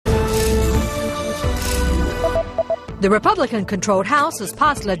The Republican-controlled House has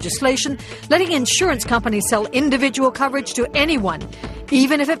passed legislation letting insurance companies sell individual coverage to anyone,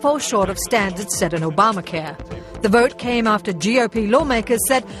 even if it falls short of standards set in Obamacare. The vote came after GOP lawmakers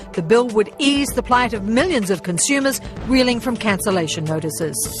said the bill would ease the plight of millions of consumers reeling from cancellation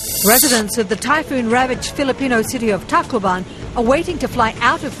notices. Residents of the typhoon-ravaged Filipino city of Tacloban are waiting to fly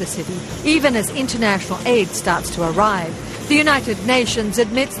out of the city, even as international aid starts to arrive. The United Nations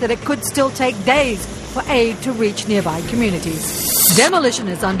admits that it could still take days for aid to reach nearby communities. Demolition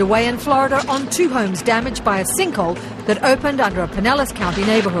is underway in Florida on 2 homes damaged by a sinkhole that opened under a Pinellas County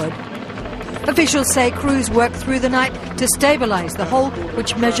neighborhood. Officials say crews worked through the night to stabilize the hole,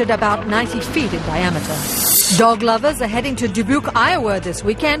 which measured about 90 feet in diameter. Dog lovers are heading to Dubuque, Iowa this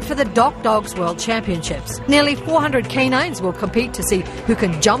weekend for the DockDogs World Championships. Nearly 400 canines will compete to see who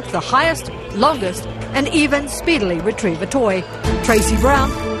can jump the highest, longest, and even speedily retrieve a toy. Tracy Brown,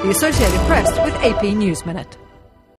 The Associated Press with AP News Minute.